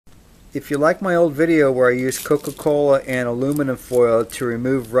If you like my old video where I used Coca-Cola and aluminum foil to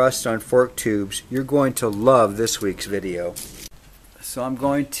remove rust on fork tubes, you're going to love this week's video. So I'm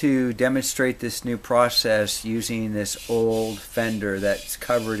going to demonstrate this new process using this old fender that's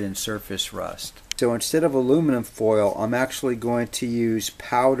covered in surface rust. So instead of aluminum foil, I'm actually going to use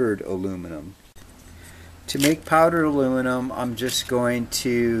powdered aluminum. To make powdered aluminum, I'm just going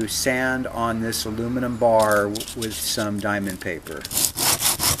to sand on this aluminum bar with some diamond paper.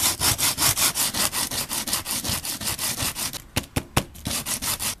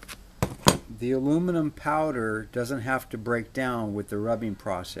 The aluminum powder doesn't have to break down with the rubbing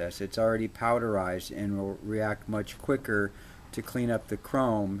process. It's already powderized and will react much quicker to clean up the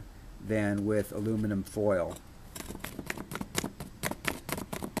chrome than with aluminum foil.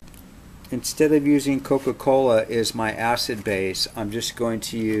 Instead of using Coca-Cola as my acid base, I'm just going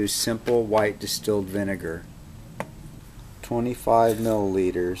to use simple white distilled vinegar. 25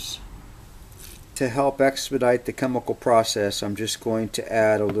 milliliters. To help expedite the chemical process, I'm just going to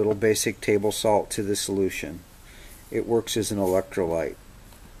add a little basic table salt to the solution. It works as an electrolyte.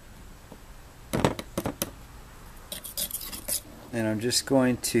 And I'm just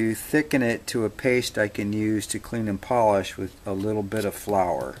going to thicken it to a paste I can use to clean and polish with a little bit of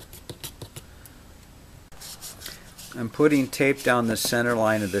flour. I'm putting tape down the center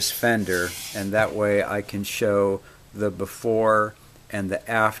line of this fender, and that way I can show the before and the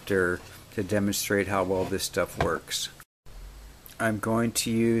after to demonstrate how well this stuff works. I'm going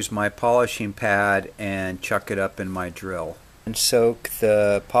to use my polishing pad and chuck it up in my drill. And soak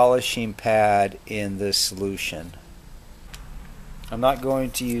the polishing pad in this solution. I'm not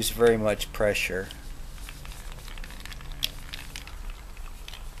going to use very much pressure.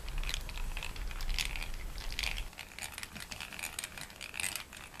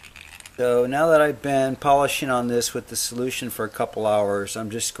 So now that I've been polishing on this with the solution for a couple hours, I'm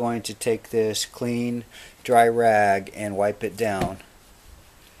just going to take this clean, dry rag and wipe it down.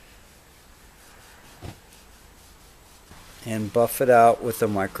 And buff it out with a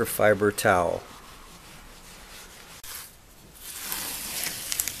microfiber towel.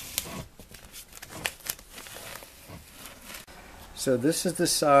 So this is the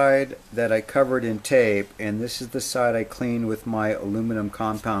side that I covered in tape, and this is the side I cleaned with my aluminum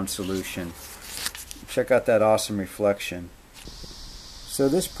compound solution. Check out that awesome reflection. So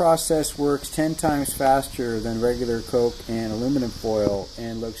this process works 10 times faster than regular Coke and aluminum foil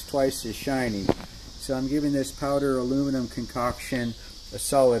and looks twice as shiny. So I'm giving this powder aluminum concoction a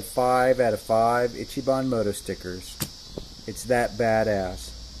solid 5 out of 5 Ichiban Moto stickers. It's that badass.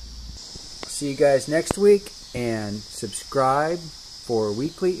 See you guys next week, and subscribe for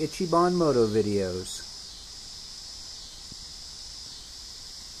weekly Ichiban Moto videos.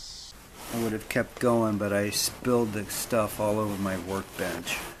 I would have kept going, but I spilled the stuff all over my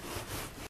workbench.